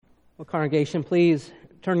Well, congregation, please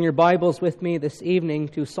turn your Bibles with me this evening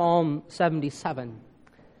to Psalm 77.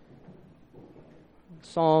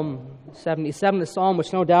 Psalm 77, the psalm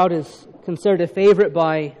which no doubt is considered a favorite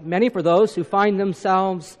by many for those who find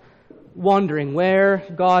themselves wondering where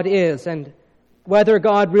God is and whether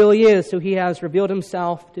God really is who He has revealed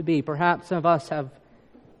Himself to be. Perhaps some of us have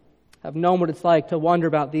known what it's like to wonder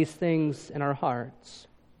about these things in our hearts.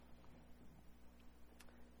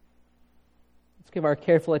 Give our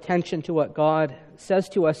careful attention to what God says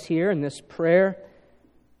to us here in this prayer.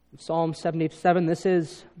 Psalm 77, this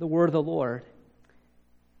is the word of the Lord.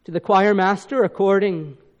 To the choir master,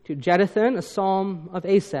 according to Jeduthun, a psalm of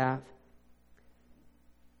Asaph.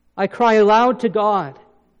 I cry aloud to God,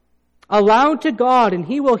 and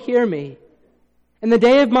He will hear me. In the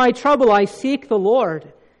day of my trouble I seek the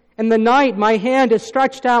Lord. In the night my hand is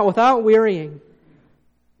stretched out without wearying.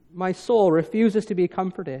 My soul refuses to be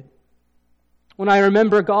comforted. When I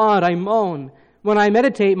remember God, I moan. When I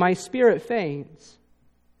meditate, my spirit faints.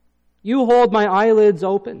 You hold my eyelids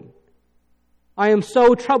open. I am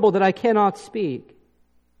so troubled that I cannot speak.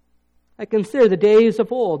 I consider the days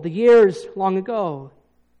of old, the years long ago.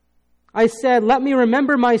 I said, let me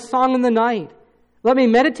remember my song in the night. Let me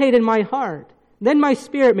meditate in my heart. Then my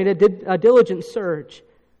spirit made a diligent search.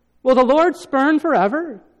 Will the Lord spurn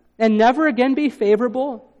forever and never again be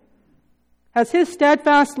favorable? Has His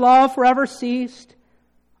steadfast love forever ceased?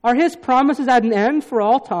 Are His promises at an end for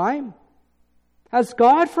all time? Has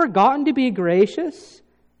God forgotten to be gracious?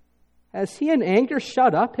 Has He in anger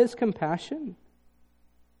shut up His compassion?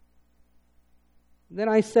 Then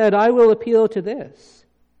I said, I will appeal to this,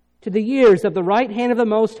 to the years of the right hand of the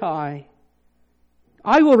Most High.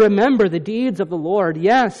 I will remember the deeds of the Lord.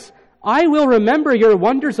 Yes, I will remember your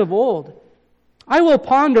wonders of old. I will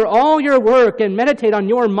ponder all your work and meditate on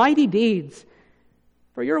your mighty deeds.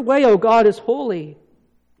 For your way, O God, is holy.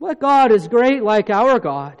 What God is great like our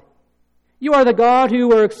God? You are the God who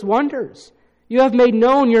works wonders. You have made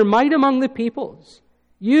known your might among the peoples.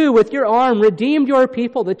 You, with your arm, redeemed your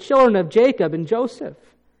people, the children of Jacob and Joseph.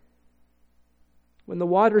 When the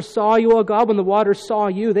waters saw you, O God, when the waters saw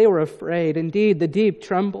you, they were afraid. Indeed, the deep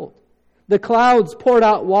trembled. The clouds poured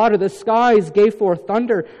out water. The skies gave forth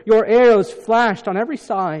thunder. Your arrows flashed on every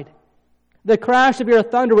side. The crash of your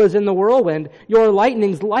thunder was in the whirlwind. Your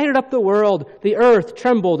lightnings lighted up the world. The earth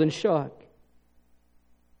trembled and shook.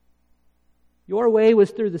 Your way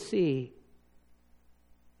was through the sea.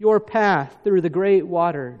 Your path through the great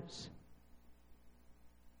waters.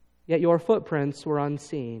 Yet your footprints were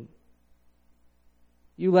unseen.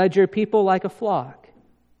 You led your people like a flock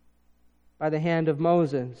by the hand of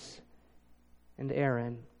Moses and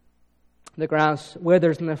Aaron. The grass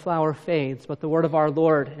withers and the flower fades, but the word of our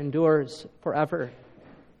Lord endures forever.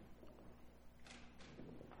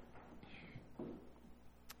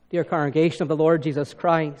 Dear congregation of the Lord Jesus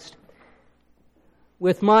Christ,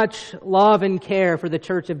 with much love and care for the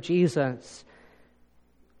Church of Jesus,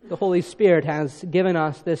 the Holy Spirit has given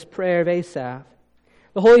us this prayer of Asaph.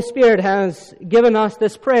 The Holy Spirit has given us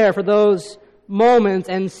this prayer for those moments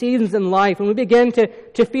and seasons in life when we begin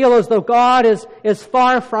to feel as though God is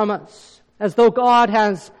far from us, as though God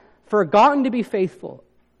has forgotten to be faithful.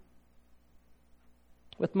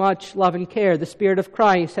 With much love and care, the Spirit of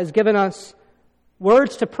Christ has given us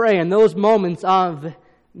words to pray in those moments of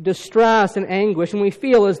distress and anguish, and we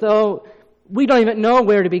feel as though we don't even know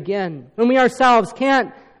where to begin, when we ourselves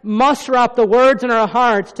can't muster up the words in our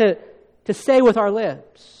hearts to say with our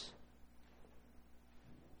lips.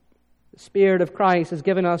 The Spirit of Christ has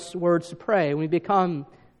given us words to pray when we become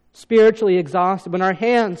spiritually exhausted, when our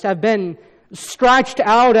hands have been stretched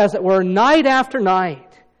out, as it were, night after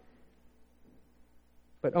night,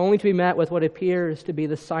 but only to be met with what appears to be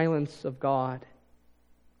the silence of God.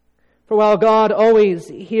 For while God always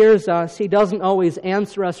hears us, He doesn't always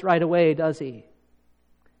answer us right away, does He?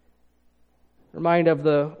 Remind of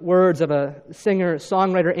the words of a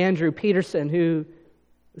singer-songwriter, Andrew Peterson, who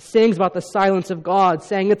sings about the silence of God,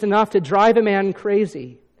 saying it's enough to drive a man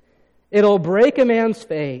crazy. It'll break a man's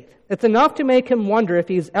faith. It's enough to make him wonder if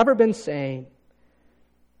he's ever been sane.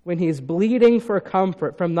 When he's bleeding for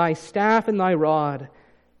comfort from thy staff and thy rod,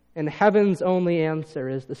 and heaven's only answer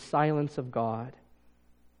is the silence of God.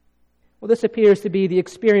 Well, this appears to be the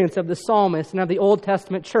experience of the psalmist and of the Old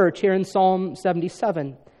Testament church here in Psalm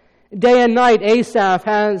 77. Day and night, Asaph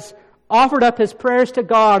has offered up his prayers to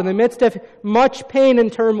God in the midst of much pain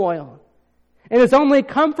and turmoil. And his only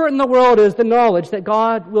comfort in the world is the knowledge that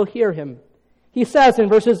God will hear him. He says in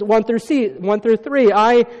verses 1 through 3,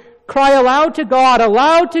 I cry aloud to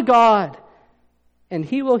God, and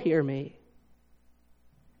He will hear me.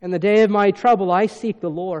 In the day of my trouble, I seek the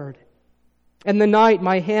Lord. In the night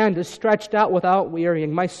my hand is stretched out without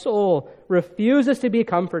wearying. My soul refuses to be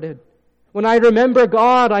comforted. When I remember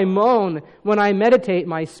God, I moan. When I meditate,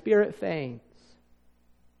 my spirit faints.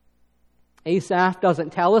 Asaph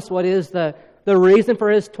doesn't tell us what is the reason for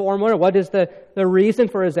his turmoil, or what is the reason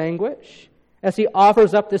for his anguish, as he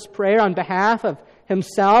offers up this prayer on behalf of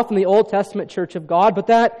himself and the Old Testament church of God, but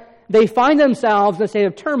that they find themselves in a state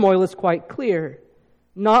of turmoil is quite clear.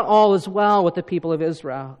 Not all is well with the people of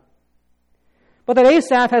Israel. But that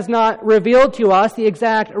Asaph has not revealed to us the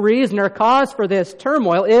exact reason or cause for this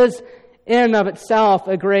turmoil is in and of itself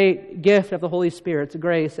a great gift of the Holy Spirit's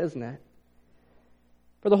grace, isn't it?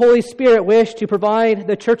 For the Holy Spirit wished to provide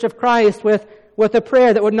the Church of Christ with a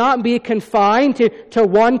prayer that would not be confined to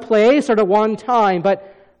one place or to one time,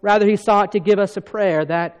 but rather He sought to give us a prayer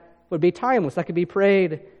that would be timeless, that could be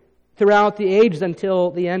prayed throughout the ages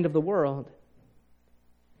until the end of the world.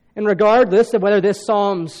 And regardless of whether this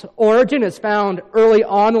psalm's origin is found early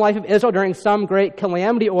on in the life of Israel during some great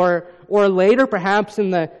calamity or later, perhaps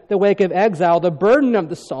in the wake of exile, the burden of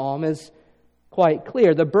the psalm is quite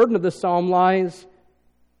clear. The burden of the psalm lies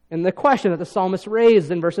in the question that the psalmist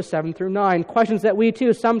raised in verses 7 through 9, questions that we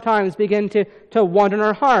too sometimes begin to wonder in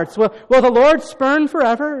our hearts. Will the Lord spurn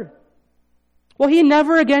forever? Will He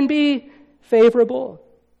never again be favorable?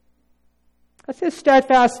 Has His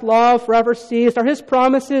steadfast love forever ceased? Are His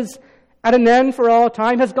promises at an end for all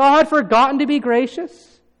time? Has God forgotten to be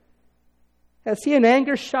gracious? Has He in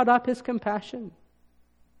anger shut up His compassion?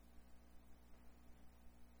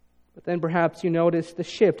 But then perhaps you notice the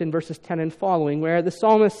shift in verses 10 and following, where the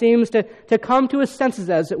psalmist seems to come to his senses,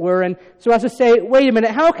 as it were, and so as to say, wait a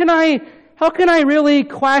minute, how can I really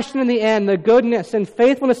question in the end the goodness and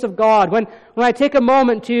faithfulness of God when I take a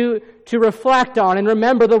moment to reflect on and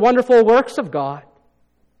remember the wonderful works of God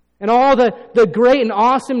and all the great and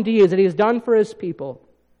awesome deeds that He has done for His people?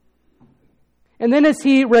 And then as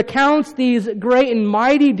he recounts these great and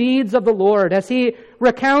mighty deeds of the Lord, as he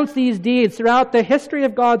recounts these deeds throughout the history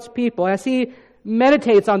of God's people, as he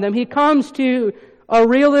meditates on them, he comes to a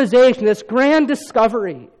realization, this grand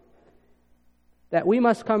discovery that we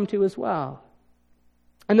must come to as well.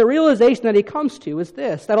 And the realization that he comes to is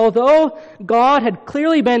this, that although God had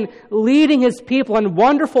clearly been leading His people in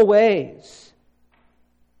wonderful ways,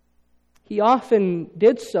 He often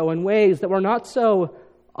did so in ways that were not so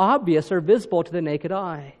obvious or visible to the naked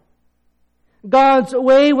eye. God's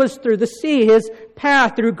way was through the sea, His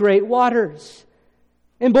path through great waters.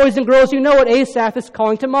 And boys and girls, you know what Asaph is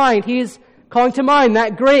calling to mind. He's calling to mind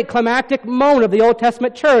that great climactic moment of the Old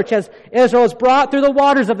Testament church as Israel is brought through the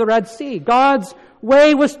waters of the Red Sea. God's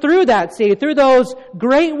way was through that sea, through those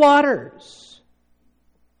great waters.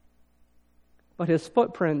 But His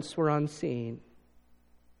footprints were unseen.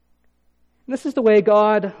 And this is the way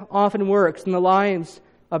God often works in the lives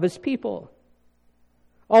of His people.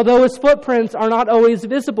 Although His footprints are not always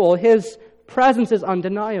visible, His presence is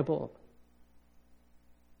undeniable.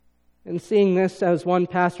 And seeing this, as one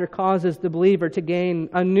pastor causes the believer to gain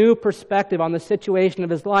a new perspective on the situation of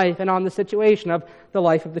his life and on the situation of the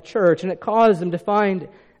life of the church. And it causes him to find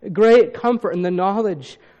great comfort in the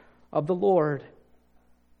knowledge of the Lord.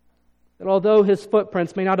 That although His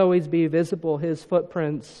footprints may not always be visible, His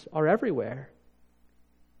footprints are everywhere.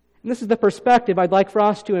 And this is the perspective I'd like for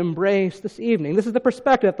us to embrace this evening. This is the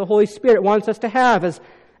perspective that the Holy Spirit wants us to have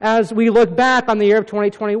as we look back on the year of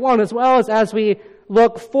 2021, as well as we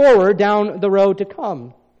look forward down the road to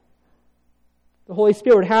come. The Holy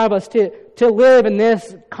Spirit would have us to live in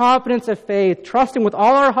this confidence of faith, trusting with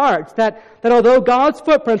all our hearts that although God's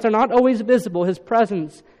footprints are not always visible, His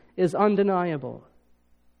presence is undeniable.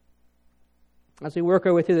 As we work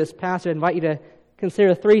our way through this passage, I invite you to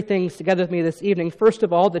consider three things together with me this evening. First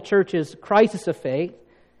of all, the church's crisis of faith.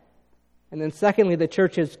 And then secondly, the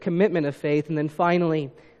church's commitment of faith. And then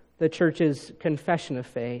finally, the church's confession of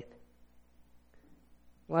faith.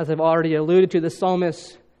 Well, as I've already alluded to, the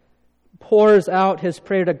psalmist pours out his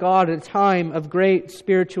prayer to God at a time of great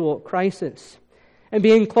spiritual crisis. And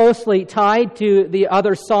being closely tied to the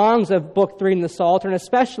other songs of Book 3 in the Psalter, and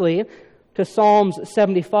especially to Psalms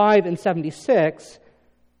 75 and 76,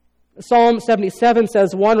 Psalm 77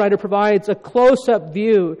 says one writer provides a close-up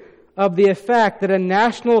view of the effect that a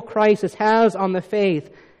national crisis has on the faith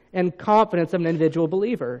and confidence of an individual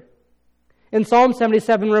believer. And Psalm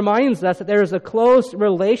 77 reminds us that there is a close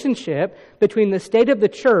relationship between the state of the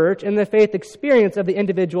church and the faith experience of the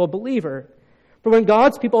individual believer. For when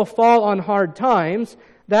God's people fall on hard times,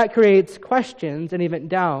 that creates questions and even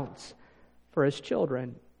doubts for His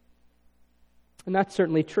children. And that's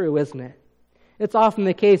certainly true, isn't it? It's often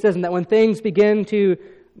the case, isn't it, that when things begin to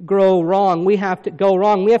go wrong. We have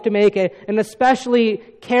to make an especially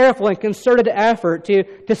careful and concerted effort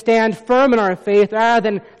to stand firm in our faith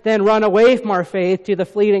rather than run away from our faith to the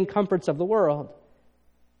fleeting comforts of the world.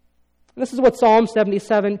 And this is what Psalm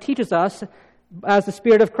 77 teaches us as the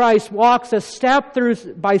Spirit of Christ walks us step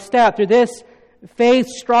by step through this faith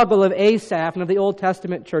struggle of Asaph and of the Old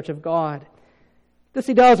Testament Church of God. This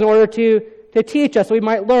he does in order to teach us so we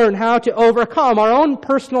might learn how to overcome our own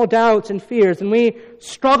personal doubts and fears. And we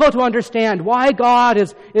struggle to understand why God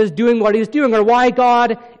is doing what He's doing or why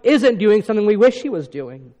God isn't doing something we wish He was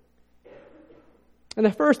doing. And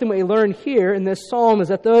the first thing we learn here in this psalm is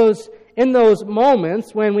that in those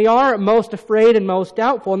moments when we are most afraid and most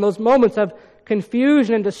doubtful, in those moments of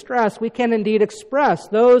confusion and distress, we can indeed express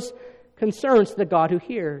those concerns to the God who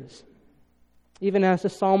hears, even as the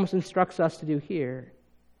psalmist instructs us to do here.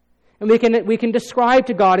 And we can describe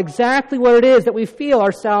to God exactly what it is that we feel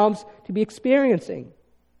ourselves to be experiencing.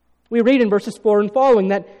 We read in verses 4 and following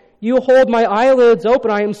that, "You hold my eyelids open,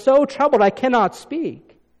 I am so troubled I cannot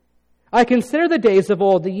speak. I consider the days of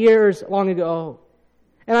old, the years long ago.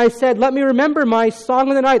 And I said, let me remember my song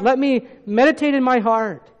in the night, let me meditate in my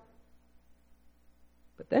heart.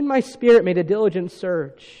 But then my spirit made a diligent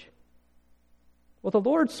search. Will the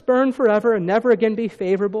Lord spurn forever and never again be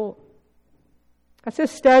favorable? Has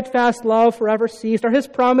His steadfast love forever ceased? Are His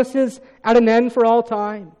promises at an end for all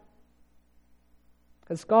time?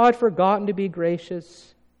 Has God forgotten to be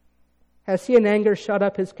gracious? Has He in anger shut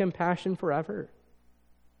up His compassion forever?"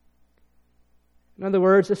 In other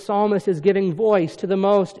words, the psalmist is giving voice to the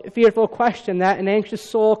most fearful question that an anxious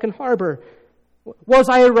soul can harbor. Was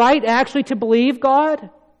I right actually to believe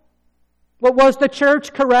God? What was the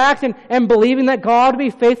church correct in believing that God would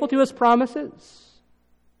be faithful to His promises?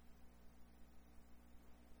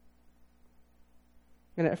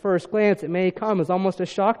 And at first glance, it may come as almost a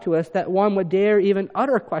shock to us that one would dare even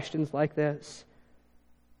utter questions like this.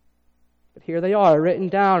 But here they are, written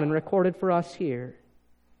down and recorded for us here.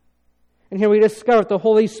 And here we discover the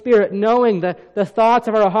Holy Spirit, knowing the thoughts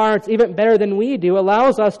of our hearts even better than we do,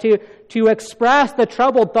 allows us to express the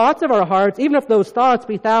troubled thoughts of our hearts, even if those thoughts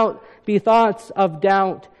be thoughts of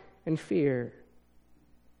doubt and fear.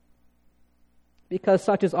 Because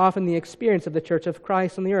such is often the experience of the Church of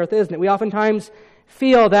Christ on the earth, isn't it? We oftentimes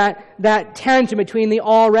feel that tension between the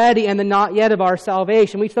already and the not yet of our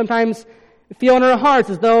salvation. We sometimes feel in our hearts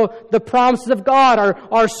as though the promises of God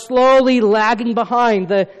are slowly lagging behind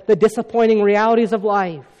the disappointing realities of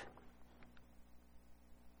life.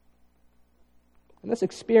 And this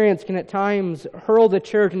experience can at times hurl the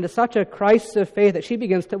church into such a crisis of faith that she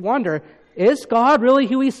begins to wonder, is God really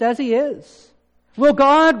who He says He is? Will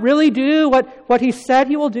God really do what He said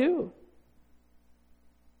He will do?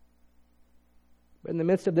 But in the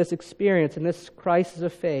midst of this experience and this crisis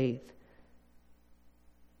of faith,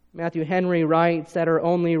 Matthew Henry writes that our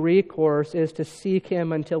only recourse is to seek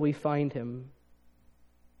Him until we find Him.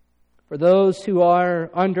 For those who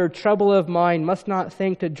are under trouble of mind must not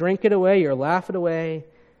think to drink it away or laugh it away,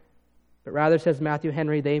 but rather, says Matthew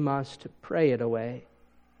Henry, they must pray it away.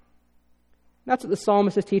 That's what the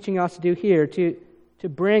psalmist is teaching us to do here, to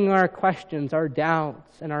bring our questions, our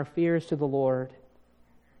doubts, and our fears to the Lord,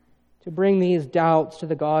 to bring these doubts to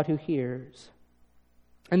the God who hears.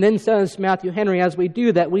 And then says Matthew Henry, as we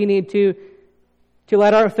do that, we need to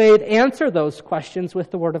let our faith answer those questions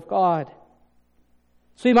with the Word of God.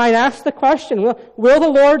 So we might ask the question, will the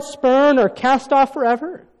Lord spurn or cast off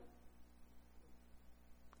forever?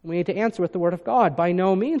 We need to answer with the Word of God. By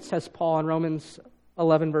no means, says Paul in Romans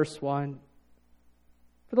 11, verse 1.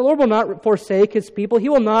 For the Lord will not forsake His people. He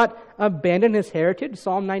will not abandon His heritage.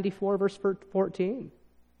 Psalm 94, verse 14.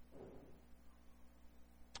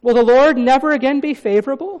 Will the Lord never again be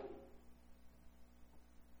favorable?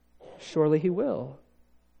 Surely He will.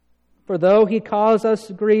 For though He cause us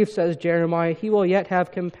grief, says Jeremiah, He will yet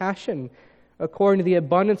have compassion according to the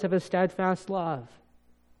abundance of His steadfast love.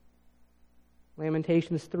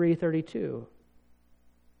 Lamentations 3:32.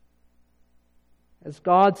 Has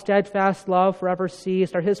God's steadfast love forever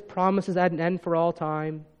ceased? Are His promises at an end for all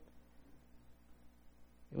time?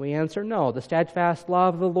 And we answer no. The steadfast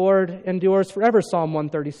love of the Lord endures forever, Psalm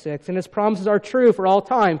 136. And His promises are true for all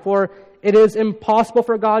time, for it is impossible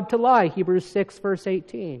for God to lie, Hebrews 6, verse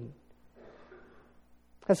 18.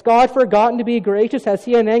 Has God forgotten to be gracious? Has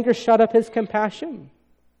He in anger shut up His compassion?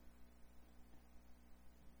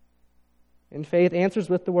 And faith answers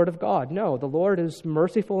with the Word of God. No, the Lord is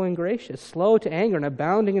merciful and gracious, slow to anger and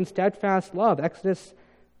abounding in steadfast love, Exodus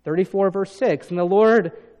 34, verse 6. And the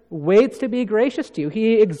Lord waits to be gracious to you.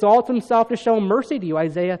 He exalts Himself to show mercy to you,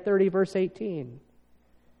 Isaiah 30, verse 18.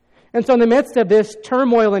 And so in the midst of this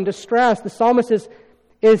turmoil and distress, the psalmist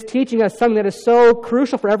is teaching us something that is so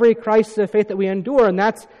crucial for every crisis of faith that we endure, and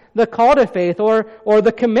that's the call to faith or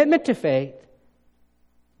the commitment to faith,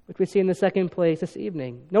 which we see in the second place this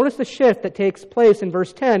evening. Notice the shift that takes place in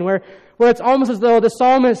verse 10, where it's almost as though the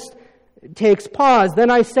psalmist takes pause.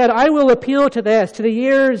 Then I said, I will appeal to this, to the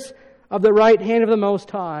ears of the right hand of the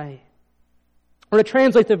Most High. Or to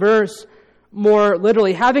translate the verse more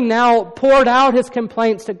literally, having now poured out his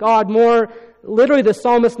complaints to God, more literally the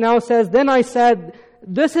psalmist now says, then I said,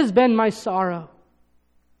 this has been my sorrow,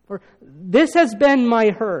 or this has been my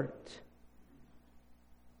hurt,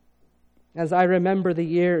 as I remember the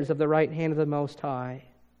years of the right hand of the Most High.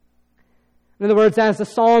 In other words, as the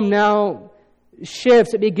psalm now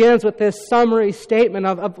shifts, it begins with this summary statement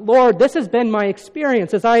of Lord, this has been my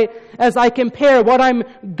experience as I compare what I'm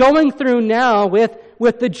going through now with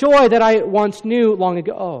the joy that I once knew long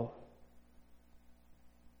ago.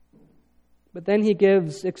 But then he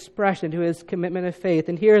gives expression to his commitment of faith.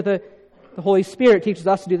 And here the Holy Spirit teaches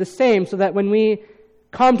us to do the same, so that when we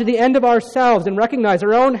come to the end of ourselves and recognize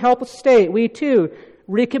our own helpless state, we too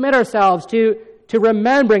recommit ourselves to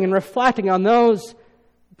remembering and reflecting on those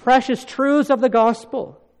precious truths of the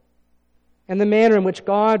gospel and the manner in which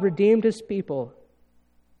God redeemed his people.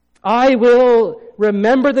 I will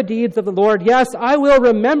remember the deeds of the Lord. Yes, I will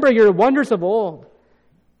remember your wonders of old.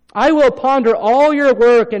 I will ponder all your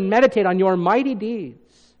work and meditate on your mighty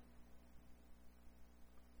deeds.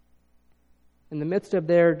 In the midst of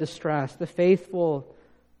their distress, the faithful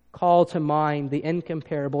call to mind the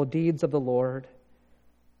incomparable deeds of the Lord,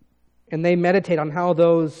 and they meditate on how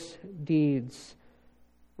those deeds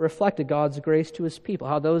reflected God's grace to his people,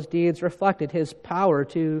 how those deeds reflected his power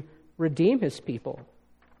to redeem his people.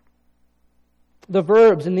 The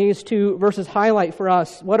verbs in these two verses highlight for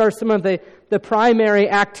us what are some of the primary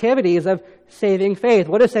activities of saving faith.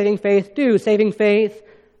 What does saving faith do? Saving faith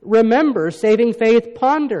remembers. Saving faith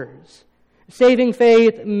ponders. Saving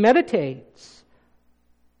faith meditates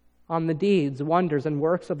on the deeds, wonders, and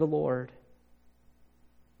works of the Lord.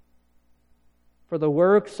 For the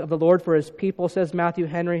works of the Lord for his people, says Matthew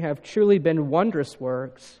Henry, have truly been wondrous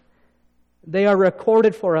works. They are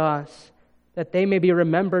recorded for us that they may be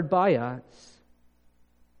remembered by us.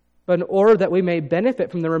 But in order that we may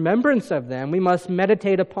benefit from the remembrance of them, we must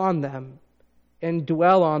meditate upon them and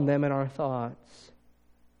dwell on them in our thoughts.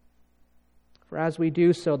 For as we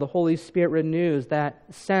do so, the Holy Spirit renews that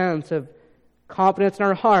sense of confidence in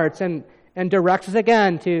our hearts and directs us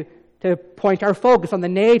again to point our focus on the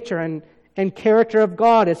nature and character of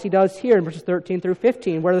God, as he does here in verses 13 through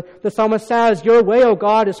 15, where the psalmist says, your way, O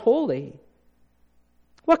God, is holy.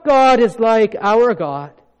 What God is like our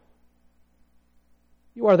God?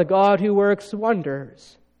 You are the God who works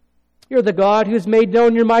wonders. You're the God who's made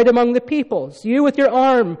known your might among the peoples. You with your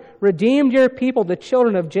arm redeemed your people, the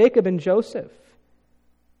children of Jacob and Joseph.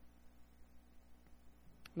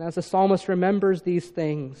 And as the psalmist remembers these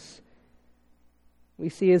things, we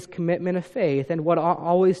see his commitment of faith and what ought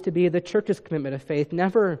always to be the church's commitment of faith,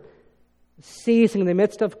 never ceasing in the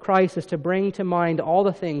midst of crisis to bring to mind all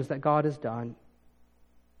the things that God has done.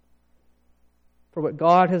 For what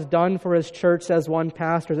God has done for his church, says one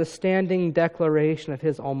pastor, is a standing declaration of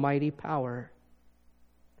his almighty power.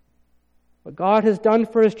 What God has done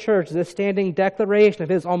for his church is a standing declaration of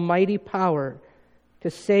his almighty power to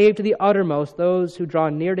save to the uttermost those who draw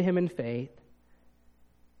near to him in faith.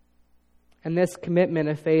 And this commitment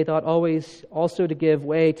of faith ought always also to give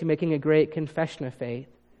way to making a great confession of faith,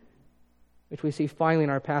 which we see finally in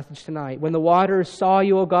our passage tonight. When the waters saw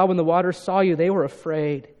you, O God, when the waters saw you, they were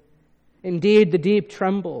afraid. Indeed, the deep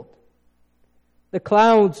trembled. The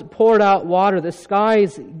clouds poured out water. The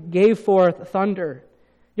skies gave forth thunder.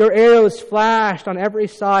 Your arrows flashed on every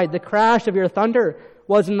side. The crash of your thunder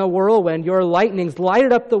was in the whirlwind. Your lightnings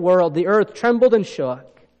lighted up the world. The earth trembled and shook.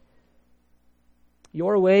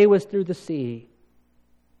 Your way was through the sea,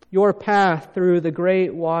 your path through the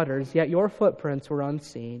great waters, yet your footprints were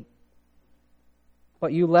unseen.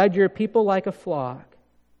 But you led your people like a flock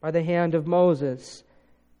by the hand of Moses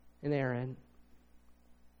and Aaron.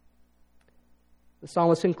 The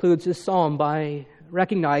psalmist concludes his psalm by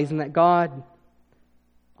recognizing that God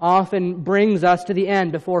often brings us to the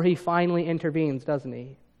end before he finally intervenes, doesn't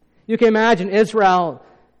he? You can imagine Israel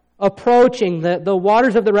approaching the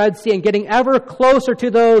waters of the Red Sea and getting ever closer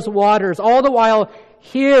to those waters, all the while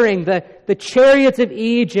hearing the chariots of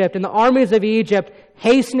Egypt and the armies of Egypt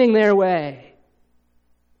hastening their way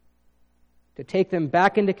to take them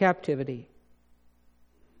back into captivity.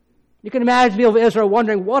 You can imagine the people of Israel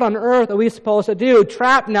wondering, what on earth are we supposed to do,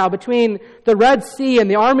 trapped now between the Red Sea and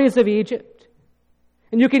the armies of Egypt?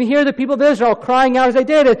 And you can hear the people of Israel crying out as they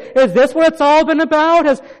did, is this what it's all been about?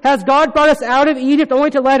 Has God brought us out of Egypt only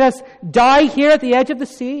to let us die here at the edge of the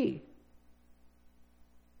sea?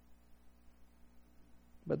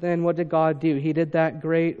 But then what did God do? He did that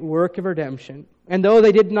great work of redemption. And though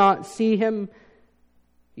they did not see Him,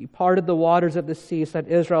 He parted the waters of the sea so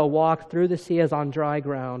that Israel walked through the sea as on dry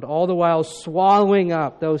ground, all the while swallowing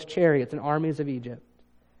up those chariots and armies of Egypt.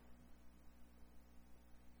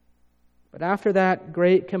 But after that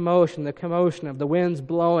great commotion, the commotion of the winds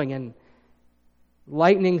blowing and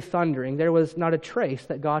lightning thundering, there was not a trace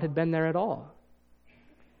that God had been there at all.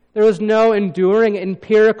 There was no enduring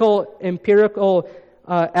empirical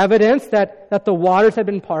evidence that the waters had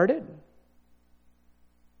been parted.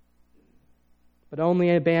 But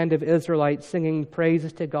only a band of Israelites singing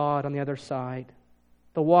praises to God on the other side.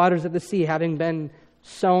 The waters of the sea having been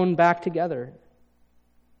sewn back together.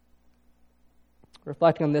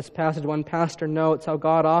 Reflecting on this passage, one pastor notes how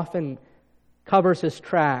God often covers His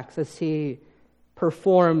tracks as He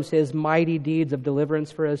performs His mighty deeds of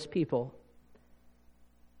deliverance for His people.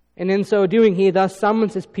 And in so doing, He thus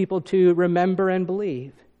summons His people to remember and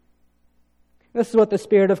believe. This is what the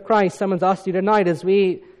Spirit of Christ summons us to tonight as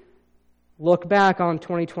we look back on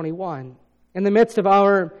 2021. In the midst of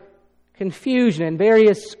our confusion and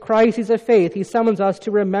various crises of faith, He summons us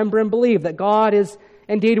to remember and believe that God is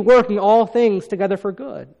indeed working all things together for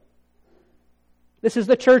good. This is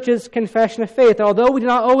the church's confession of faith. Although we do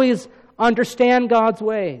not always understand God's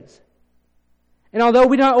ways, and although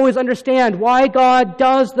we do not always understand why God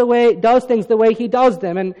does things the way He does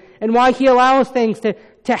them, and why He allows things to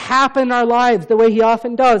happen in our lives the way He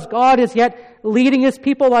often does, God is yet leading His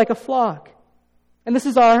people like a flock. And this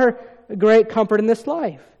is our great comfort in this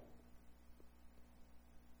life.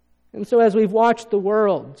 And so as we've watched the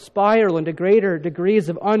world spiral into greater degrees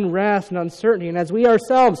of unrest and uncertainty, and as we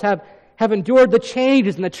ourselves have endured the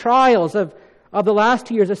changes and the trials of the last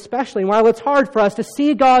 2 years especially, and while it's hard for us to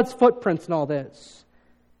see God's footprints in all this,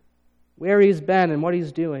 where He's been and what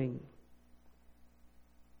He's doing,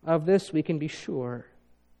 of this we can be sure.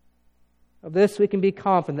 Of this we can be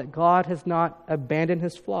confident that God has not abandoned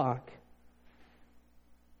His flock.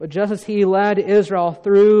 But just as He led Israel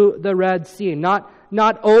through the Red Sea, not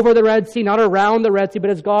over the Red Sea, not around the Red Sea, but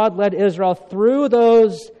as God led Israel through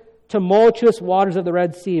those tumultuous waters of the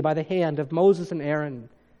Red Sea by the hand of Moses and Aaron,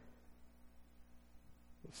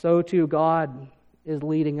 so too God is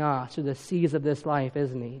leading us through the seas of this life,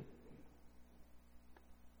 isn't He?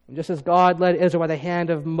 And just as God led Israel by the hand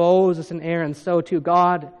of Moses and Aaron, so too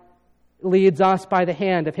God leads us by the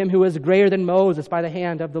hand of Him who is greater than Moses, by the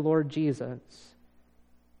hand of the Lord Jesus.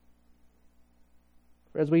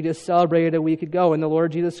 As we just celebrated a week ago in the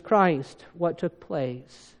Lord Jesus Christ, what took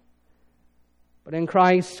place. But in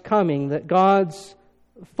Christ's coming, that God's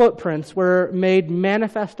footprints were made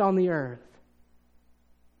manifest on the earth.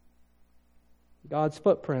 God's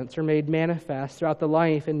footprints are made manifest throughout the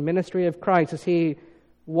life and ministry of Christ as He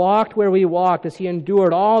walked where we walked, as He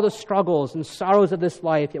endured all the struggles and sorrows of this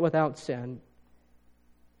life, yet without sin.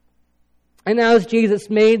 And as Jesus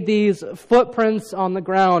made these footprints on the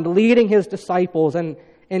ground, leading His disciples and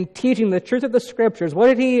teaching the truth of the Scriptures, what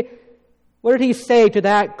did He say to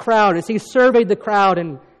that crowd as He surveyed the crowd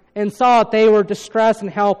and saw that they were distressed and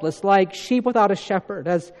helpless, like sheep without a shepherd?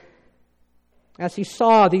 As He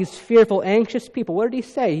saw these fearful, anxious people, what did He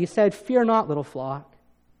say? He said, "Fear not, little flock.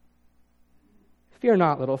 Fear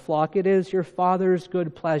not, little flock. It is your Father's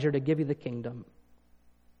good pleasure to give you the kingdom."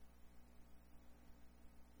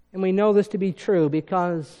 And we know this to be true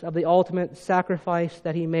because of the ultimate sacrifice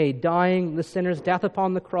that He made, dying the sinner's death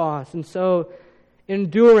upon the cross, and so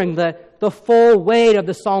enduring the full weight of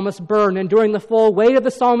the psalmist's burden, enduring the full weight of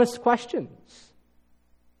the psalmist's questions,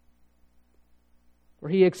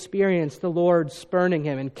 where he experienced the Lord spurning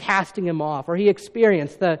him and casting him off, where he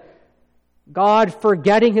experienced the God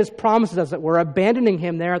forgetting His promises, as it were, abandoning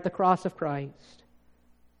him there at the cross of Christ,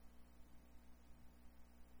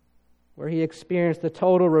 where he experienced the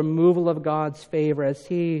total removal of God's favor as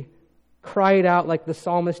he cried out like the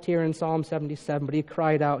psalmist here in Psalm 77, but he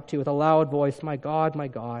cried out too with a loud voice, my God,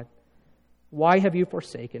 why have you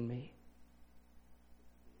forsaken me?"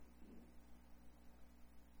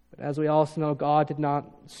 But as we also know, God did not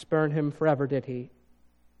spurn him forever, did He?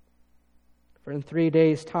 For in 3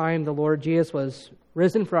 days' time, the Lord Jesus was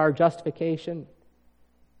risen for our justification.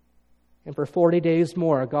 And for 40 days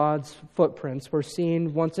more, God's footprints were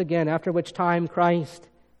seen once again, after which time Christ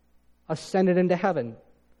ascended into heaven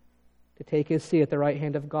to take His seat at the right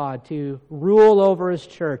hand of God, to rule over His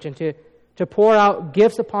church and to pour out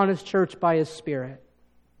gifts upon His church by His Spirit.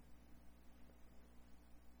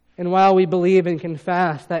 And while we believe and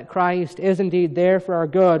confess that Christ is indeed there for our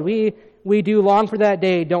good, we do long for that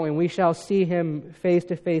day, don't we? We shall see Him face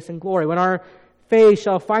to face in glory. When our face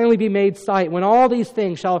shall finally be made sight, when all these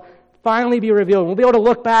things shall finally be revealed, we'll be able to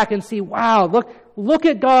look back and see, wow, look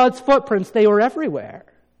at God's footprints. They were everywhere.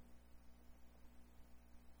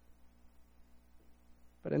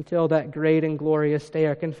 But until that great and glorious day,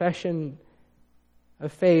 our confession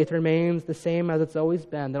of faith remains the same as it's always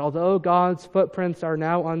been, that although God's footprints are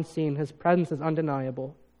now unseen, His presence is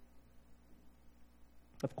undeniable.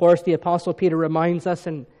 Of course, the Apostle Peter reminds us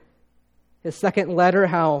in his second letter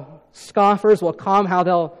how scoffers will come, how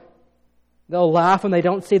they'll laugh when they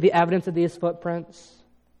don't see the evidence of these footprints.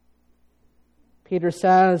 Peter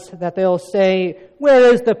says that they'll say,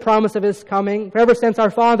 "Where is the promise of His coming? For ever since our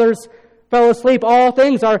fathers fell asleep, all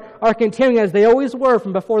things are continuing as they always were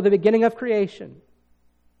from before the beginning of creation."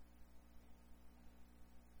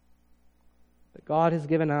 But God has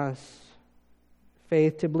given us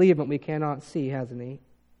faith to believe what we cannot see, hasn't He?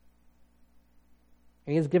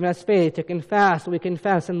 And He has given us faith to confess what we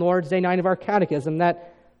confess in Lord's Day 9 of our Catechism,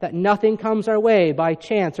 that nothing comes our way by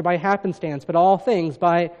chance or by happenstance, but all things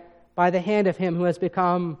by the hand of Him who has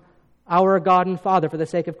become our God and Father for the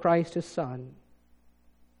sake of Christ His Son.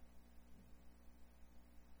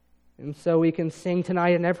 And so we can sing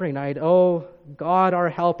tonight and every night, "Oh, God, our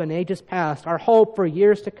help in ages past, our hope for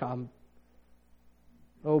years to come.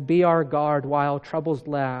 Oh, be our guard while troubles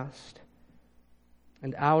last,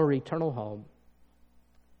 and our eternal home."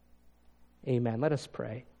 Amen. Let us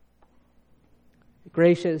pray.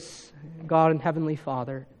 Gracious God and Heavenly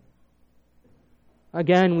Father,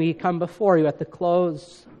 again we come before You at the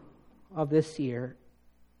close of this year,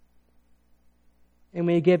 and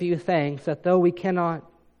we give You thanks that though we cannot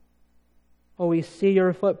always see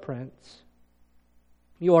Your footprints,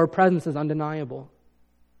 Your presence is undeniable.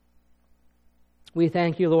 We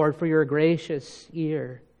thank You, Lord, for Your gracious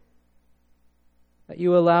ear, that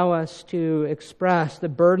You allow us to express the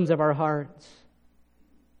burdens of our hearts,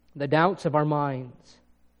 the doubts of our minds,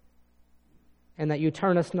 and that You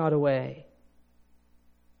turn us not away.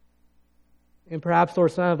 And perhaps,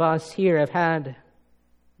 Lord, some of us here have had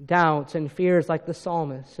doubts and fears like the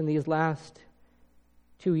psalmist in these last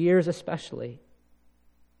 2 years especially.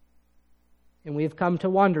 And we've come to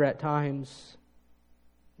wonder at times,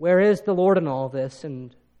 where is the Lord in all this,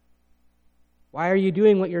 and why are You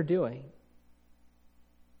doing what You're doing?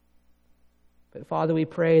 But Father, we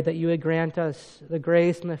pray that You would grant us the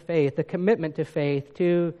grace and the faith, the commitment to faith,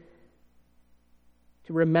 to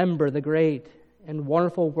remember the great and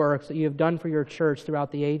wonderful works that You have done for Your church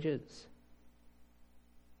throughout the ages.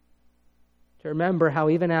 To remember how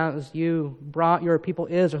even as You brought Your people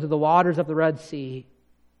Israel through the waters of the Red Sea,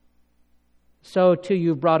 so too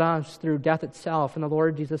You've brought us through death itself in the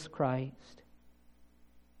Lord Jesus Christ.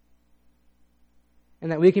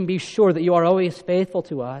 And that we can be sure that You are always faithful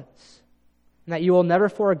to us, and that You will never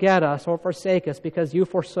forget us or forsake us because You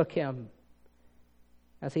forsook Him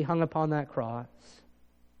as He hung upon that cross.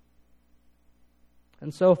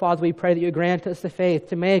 And so, Father, we pray that You grant us the faith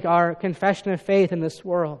to make our confession of faith in this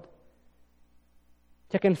world,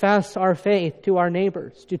 to confess our faith to our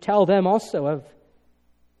neighbors, to tell them also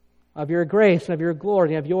of Your grace and of Your glory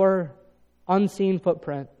and of Your unseen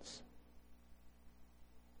footprints.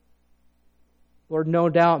 Lord, no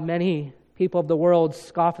doubt many people of the world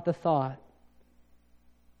scoff at the thought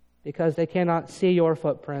because they cannot see Your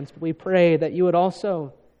footprints. But we pray that You would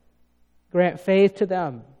also grant faith to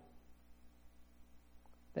them,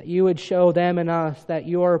 that You would show them and us that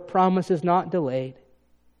Your promise is not delayed,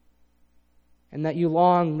 and that You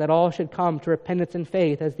long that all should come to repentance and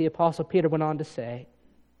faith, as the Apostle Peter went on to say.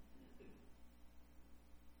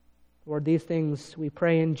 Lord, these things we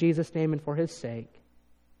pray in Jesus' name and for His sake.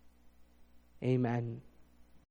 Amen.